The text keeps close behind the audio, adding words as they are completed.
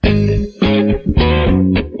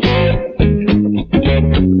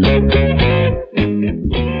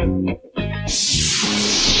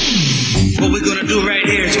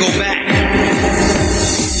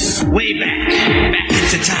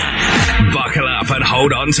Buckle up and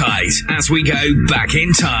hold on tight as we go back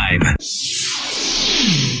in time.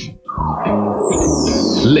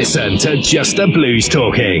 Listen to Just the Blues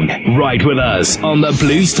Talking. Ride with us on the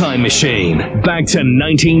Blues Time Machine. Back to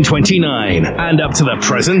 1929 and up to the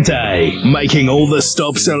present day, making all the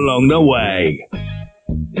stops along the way.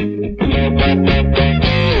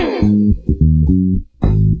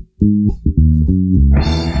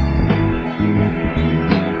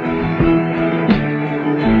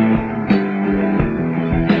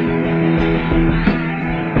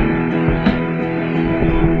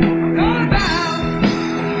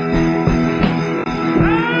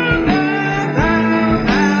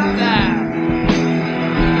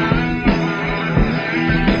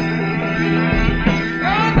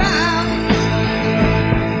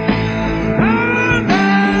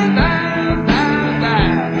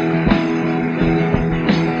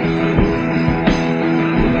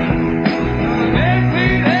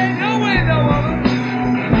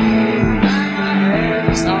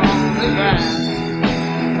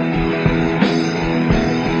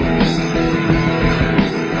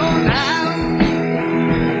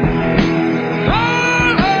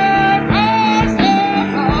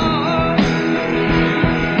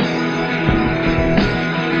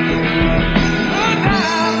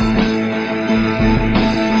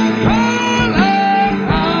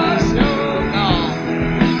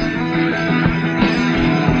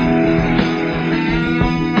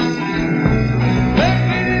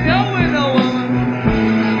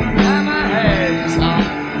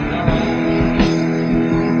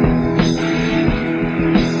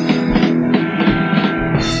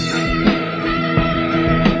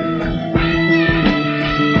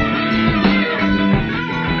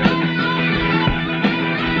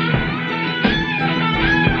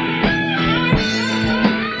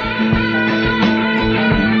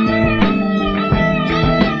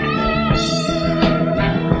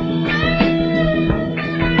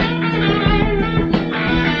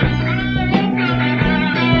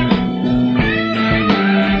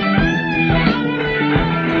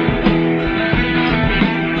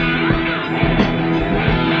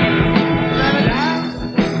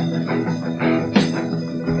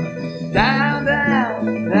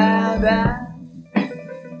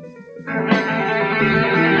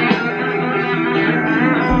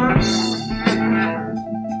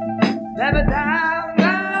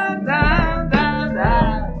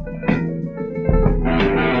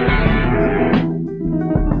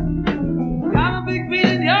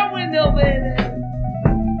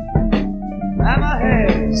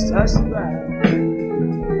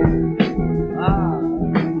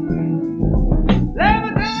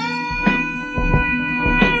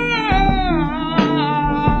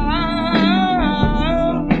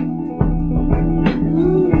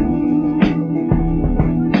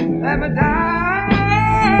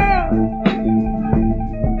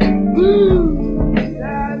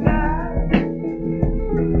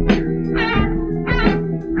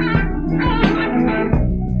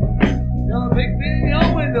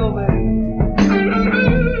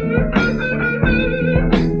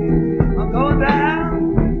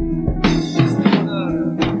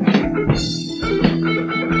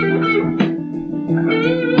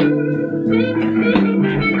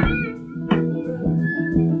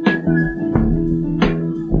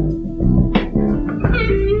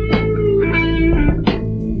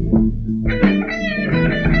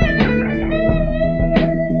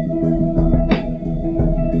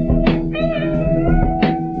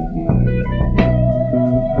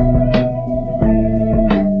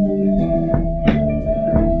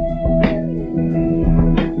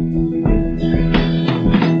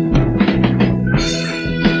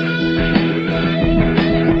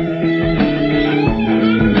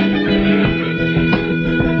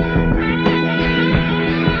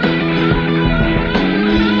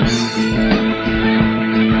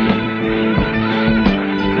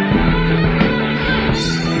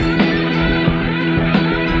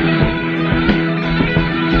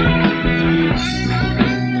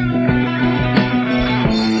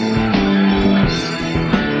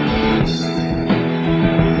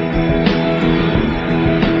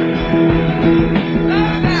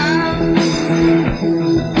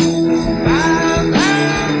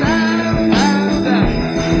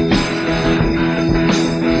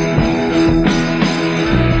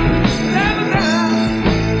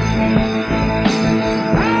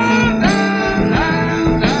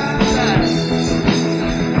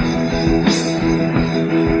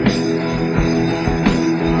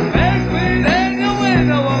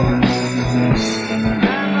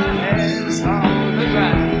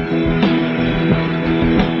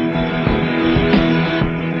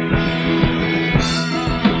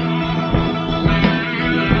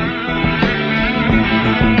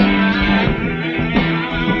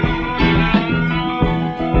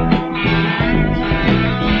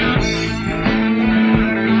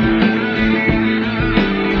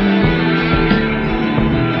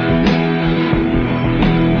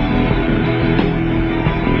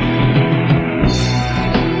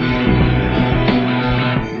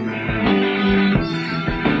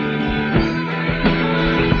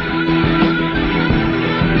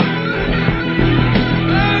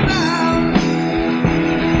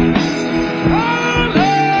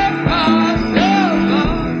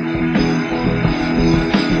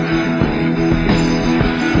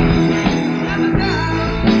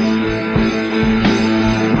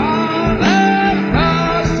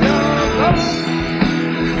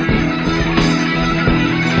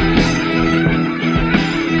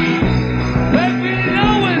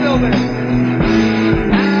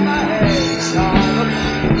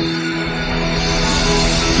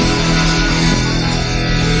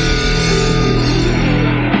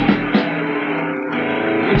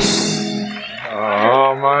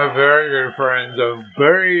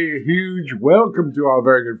 very huge welcome to our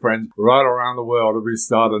very good friends right around the world as we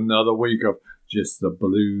start another week of Just the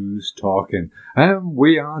Blues Talking. And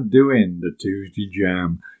we are doing the Tuesday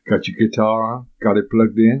Jam. Got your guitar on, got it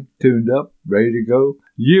plugged in, tuned up, ready to go.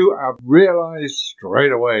 You have realized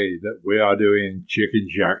straight away that we are doing Chicken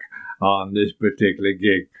Shack on this particular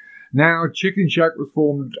gig. Now, Chicken Shack was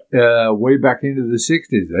formed way back into the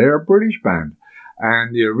 60s. They're a British band.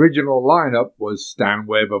 And the original lineup was Stan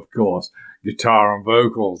Webb, of course, guitar and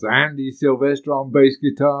vocals, Andy Sylvester on bass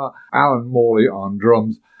guitar, Alan Morley on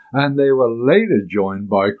drums, and they were later joined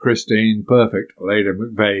by Christine Perfect, later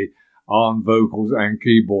McVeigh, on vocals and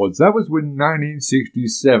keyboards. That was in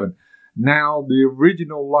 1967. Now, the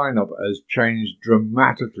original lineup has changed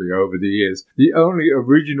dramatically over the years. The only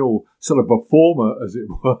original sort of performer, as it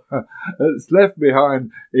were, that's left behind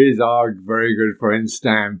is our very good friend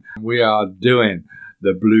Stan. We are doing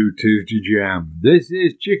the Blue Tuesday Jam. This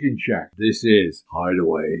is Chicken Shack. This is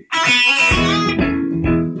Hideaway.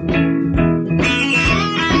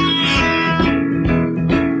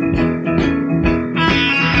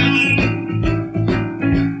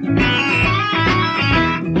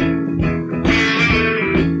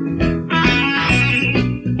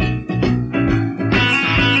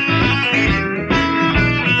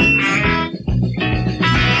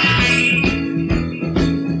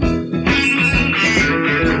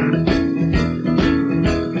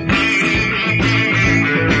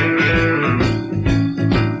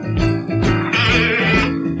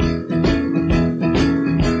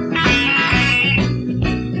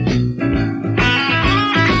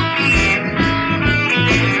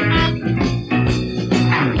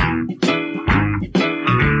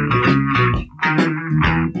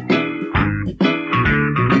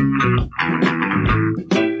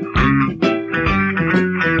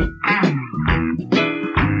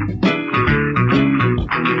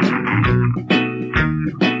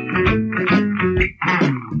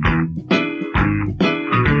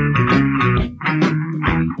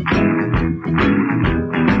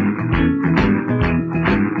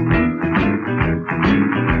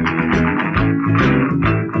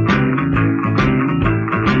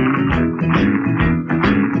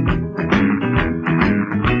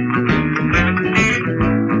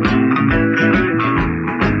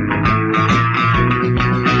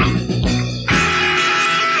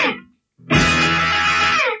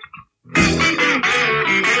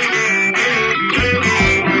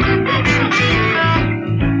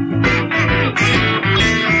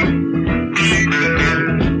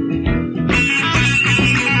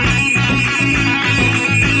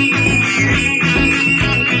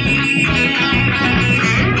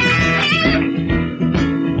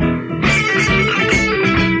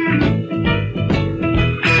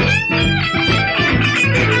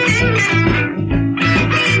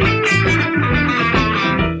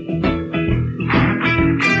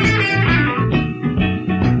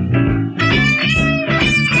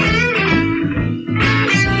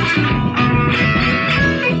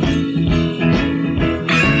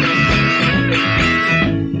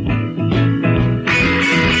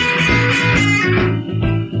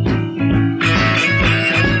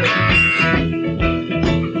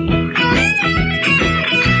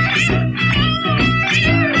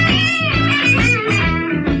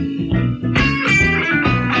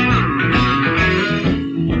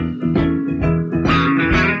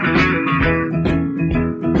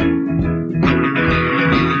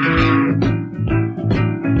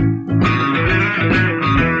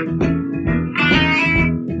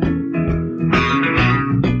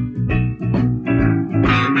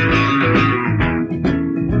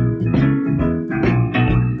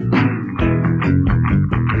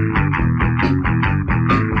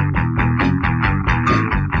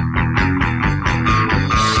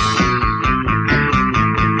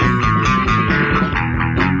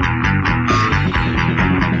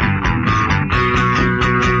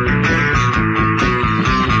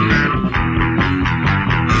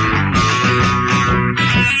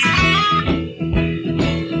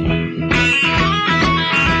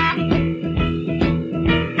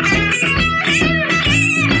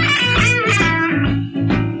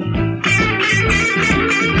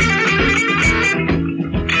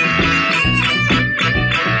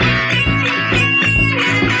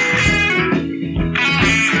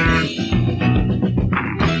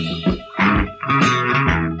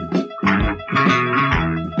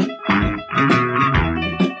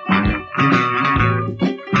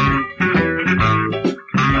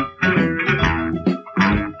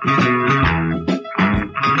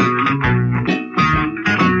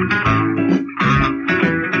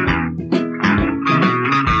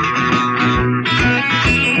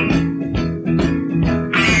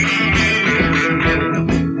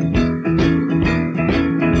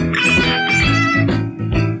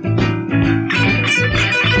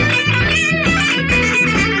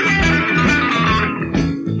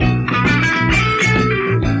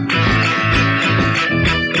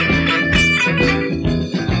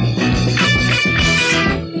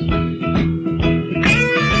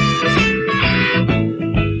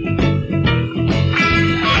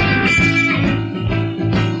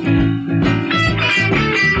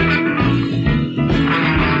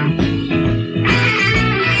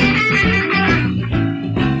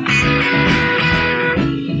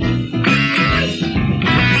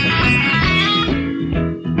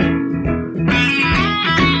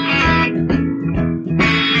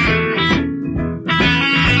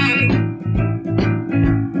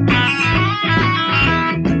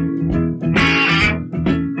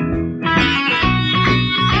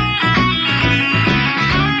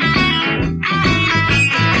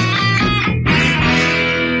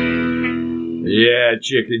 Yeah,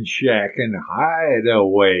 Chicken Shack and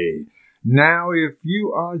Hideaway. Now, if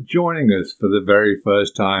you are joining us for the very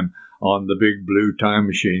first time on the Big Blue Time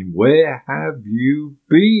Machine, where have you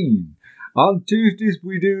been? On Tuesdays,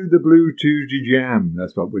 we do the Blue Tuesday Jam.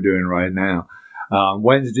 That's what we're doing right now. On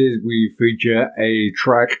Wednesdays, we feature a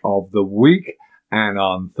track of the week. And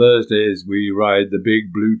on Thursdays, we ride the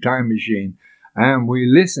Big Blue Time Machine and we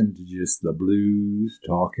listen to just the blues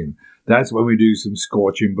talking. That's when we do some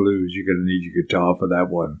scorching blues. You're going to need your guitar for that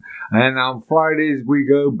one. And on Fridays, we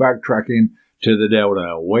go backtracking to the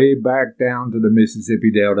Delta, way back down to the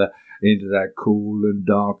Mississippi Delta, into that cool and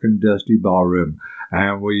dark and dusty barroom.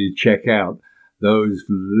 And we check out those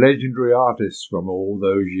legendary artists from all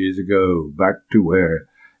those years ago, back to where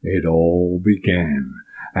it all began.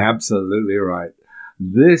 Absolutely right.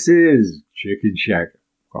 This is Chicken Shack.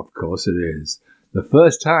 Of course it is. The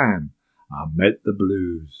first time I met the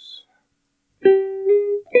blues.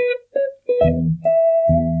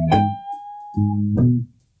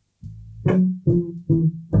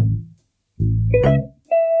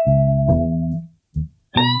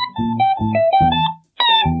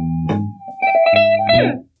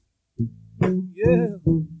 Yeah.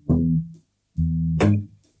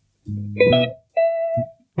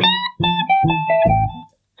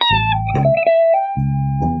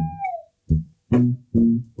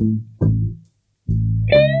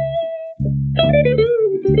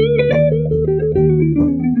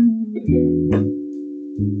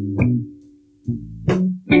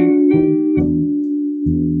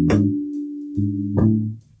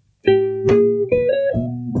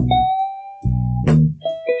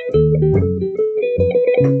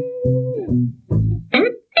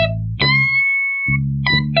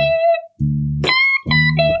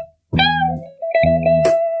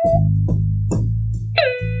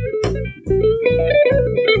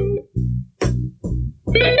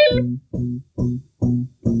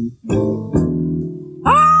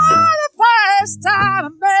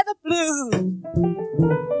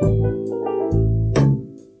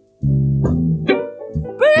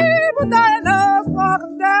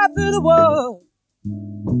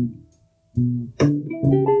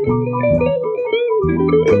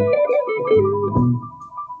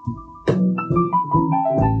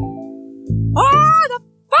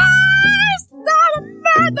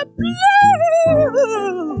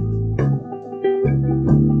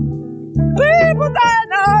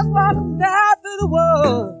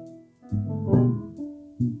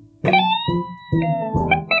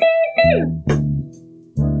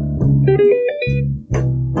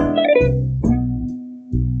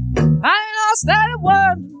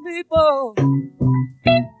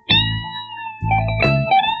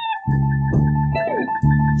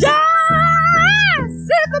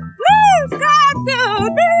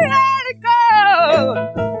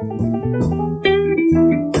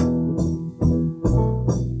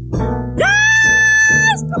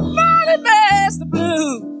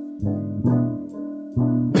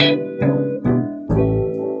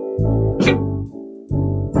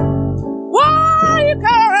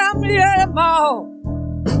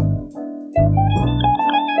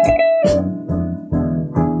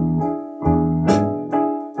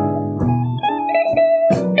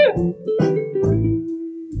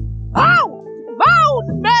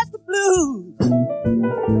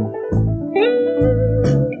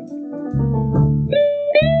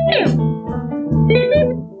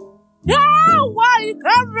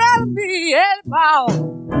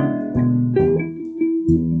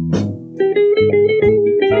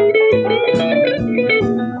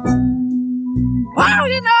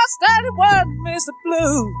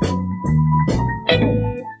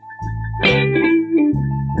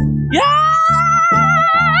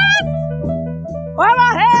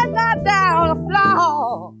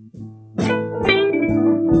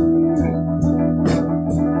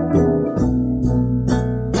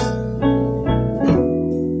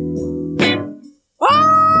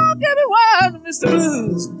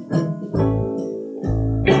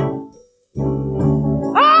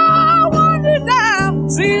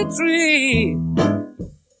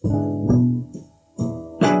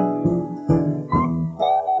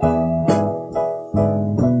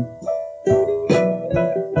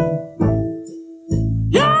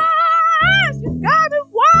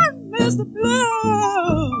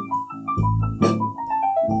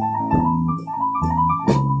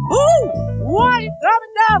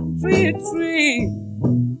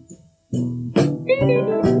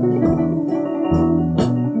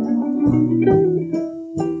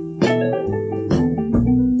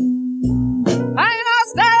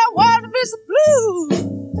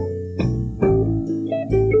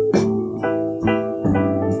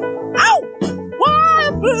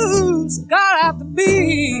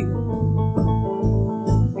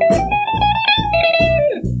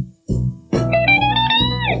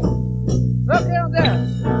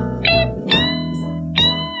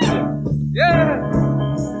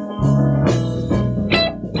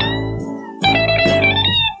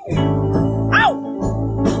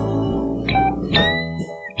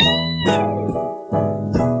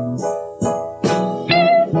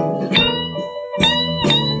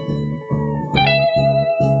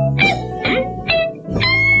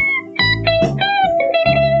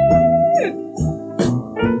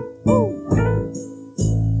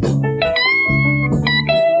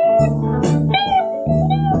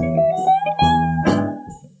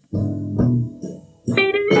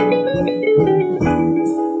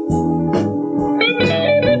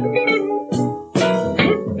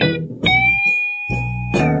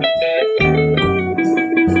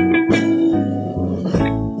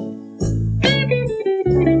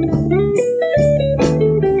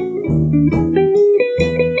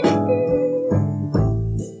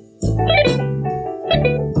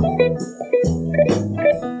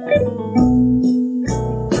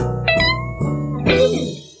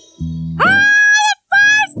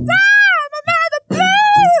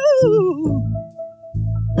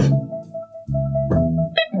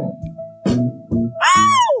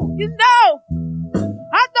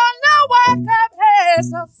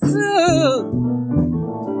 too.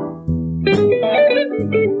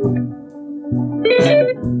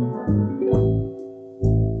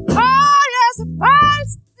 Oh, yes, the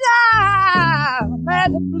first time I had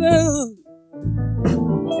the blues.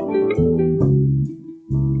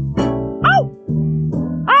 Oh,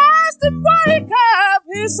 I didn't wake up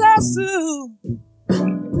here so soon.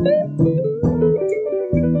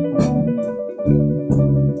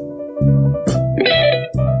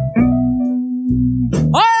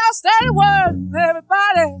 Oh, I'll stay working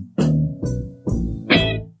everybody.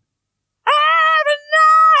 Every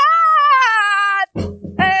night,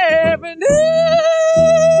 every noon.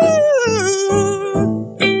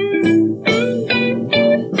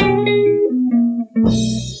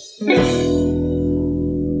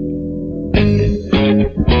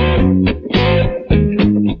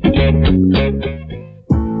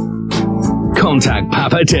 Contact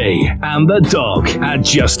Papa D and the Doc at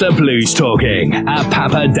Just a Blues Talking at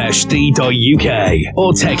papa-d.uk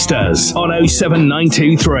or text us on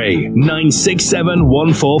 07923 967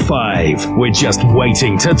 145. We're just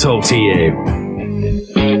waiting to talk to you.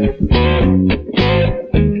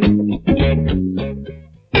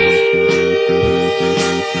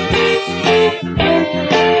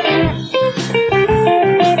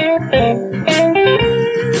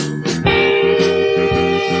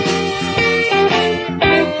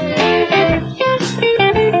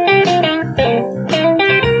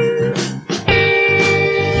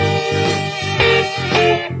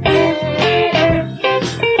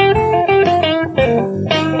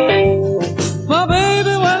 My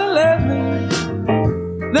baby, when he left me,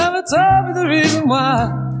 never told me the reason why.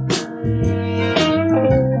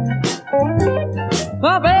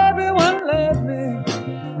 My baby, when he left me,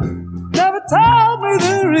 never told me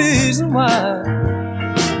the reason why.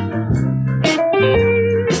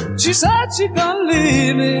 She said she gonna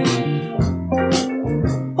leave me.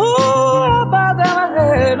 Oh, about that I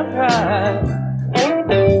had to cry.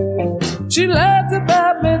 She left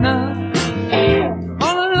about midnight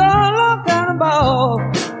on a long, long cannonball.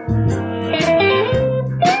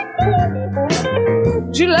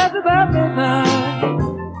 She left about midnight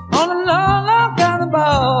on a long, long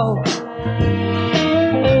cannonball.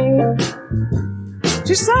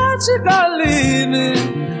 She said she gonna leave me.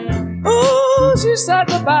 Ooh, she said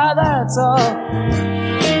goodbye, that's all.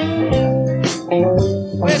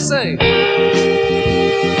 What do you say?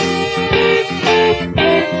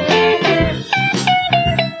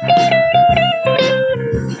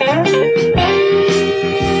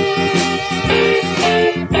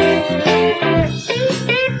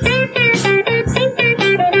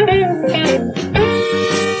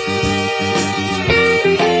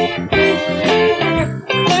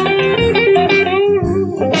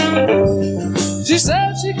 She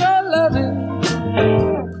said she gonna love me,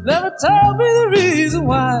 never told me the reason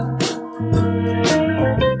why.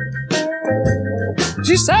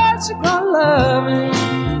 She said she gonna love me.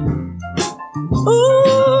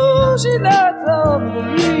 Ooh, she never told me the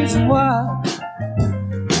reason why.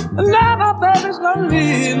 And now my baby's gonna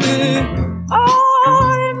leave me.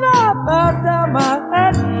 Oh, you know about down my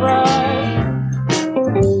head cry.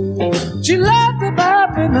 She left about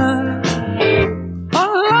midnight on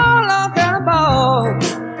a long, long cannonball.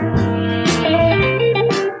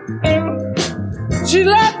 She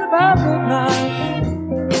left about midnight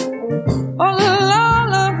on a long,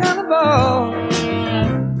 long cannonball.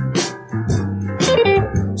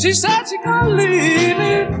 She said she gonna leave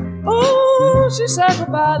me. Ooh, she said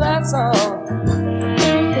goodbye, that's all.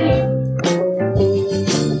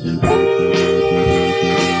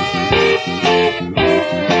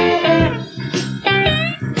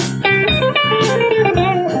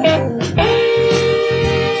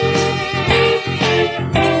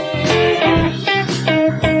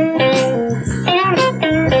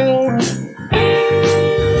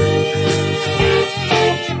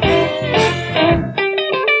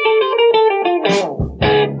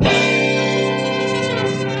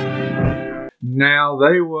 Now,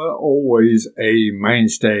 they were always a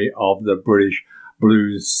mainstay of the British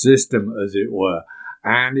blues system, as it were.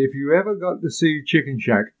 And if you ever got to see Chicken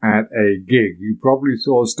Shack at a gig, you probably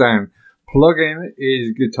saw Stan plug in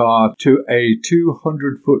his guitar to a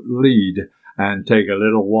 200-foot lead and take a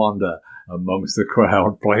little wander amongst the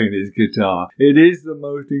crowd playing his guitar. It is the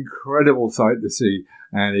most incredible sight to see,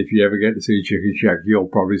 and if you ever get to see Chicken Shack, you'll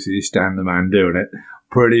probably see Stan the Man doing it.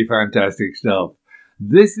 Pretty fantastic stuff.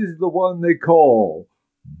 This is the one they call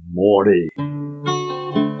Morty.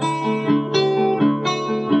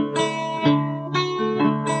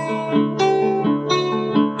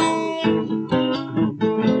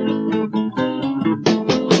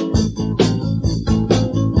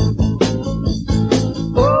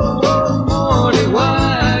 Oh,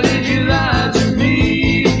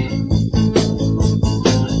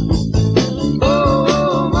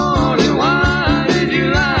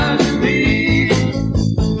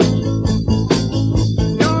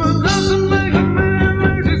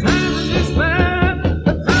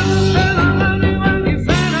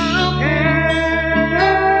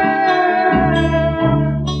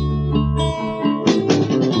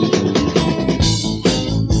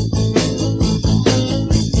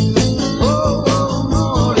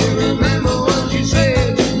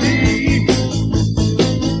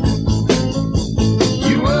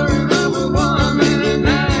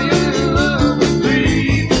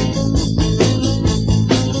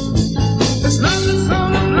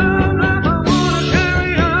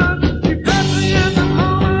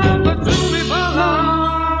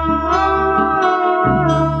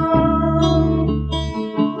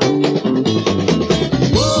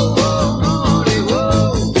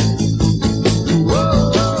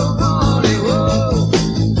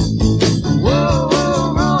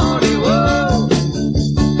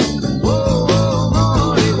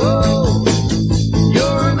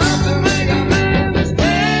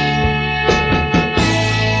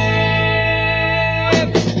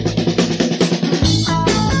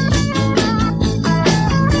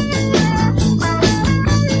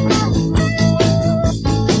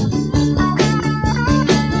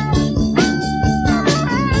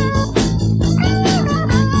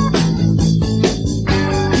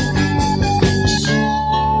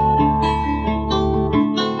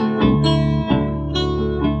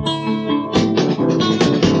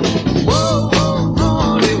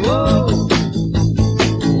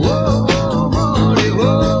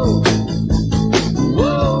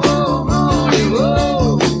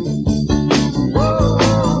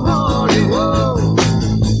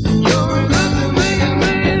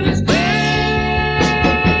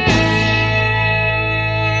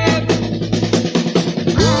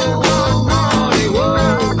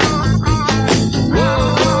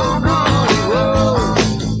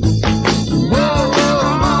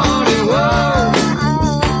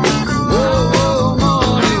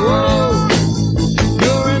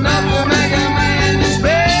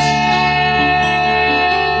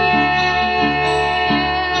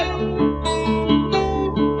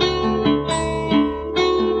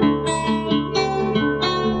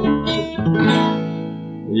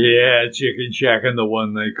 Chicken Shack and the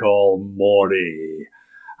one they call Morty.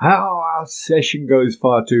 How our session goes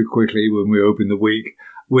far too quickly when we open the week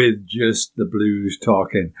with just the blues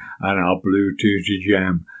talking and our Blue Tuesday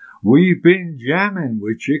jam. We've been jamming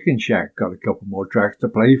with Chicken Shack. Got a couple more tracks to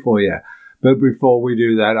play for you. But before we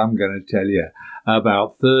do that, I'm going to tell you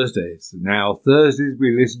about Thursdays. Now, Thursdays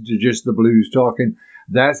we listen to just the blues talking.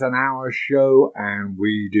 That's an hour show and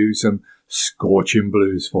we do some scorching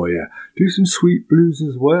blues for you. Do some sweet blues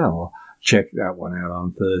as well. Check that one out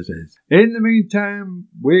on Thursdays. In the meantime,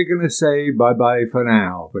 we're going to say bye-bye for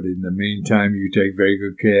now. But in the meantime, you take very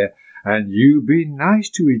good care and you be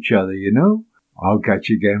nice to each other, you know? I'll catch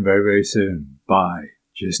you again very, very soon. Bye.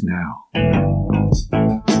 Just now.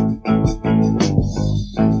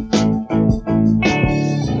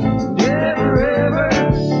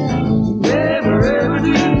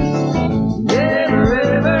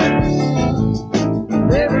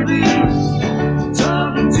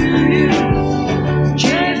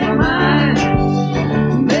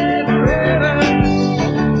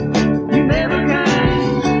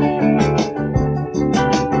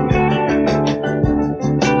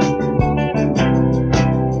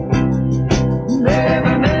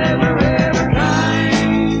 Never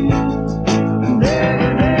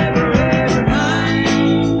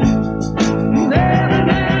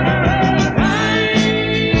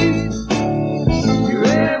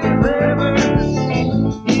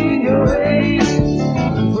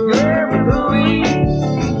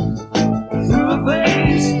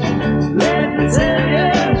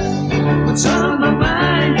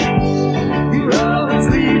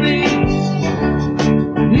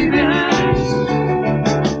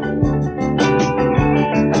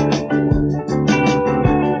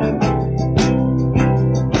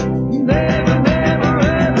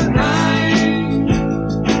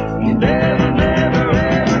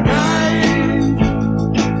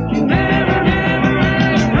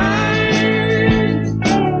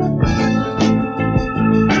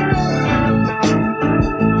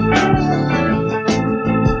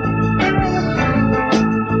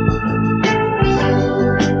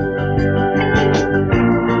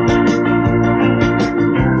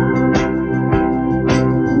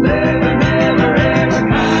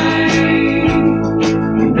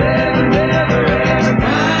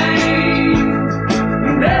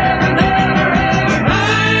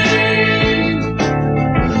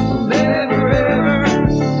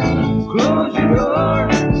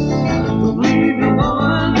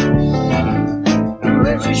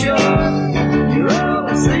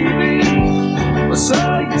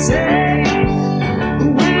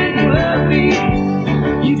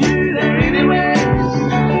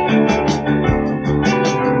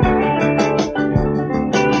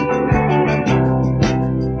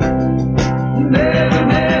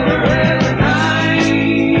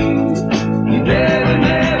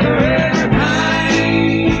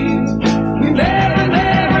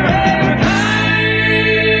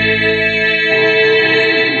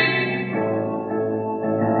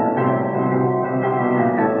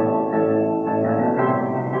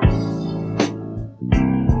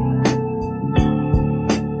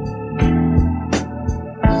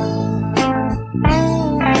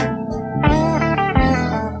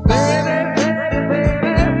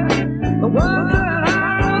Wonder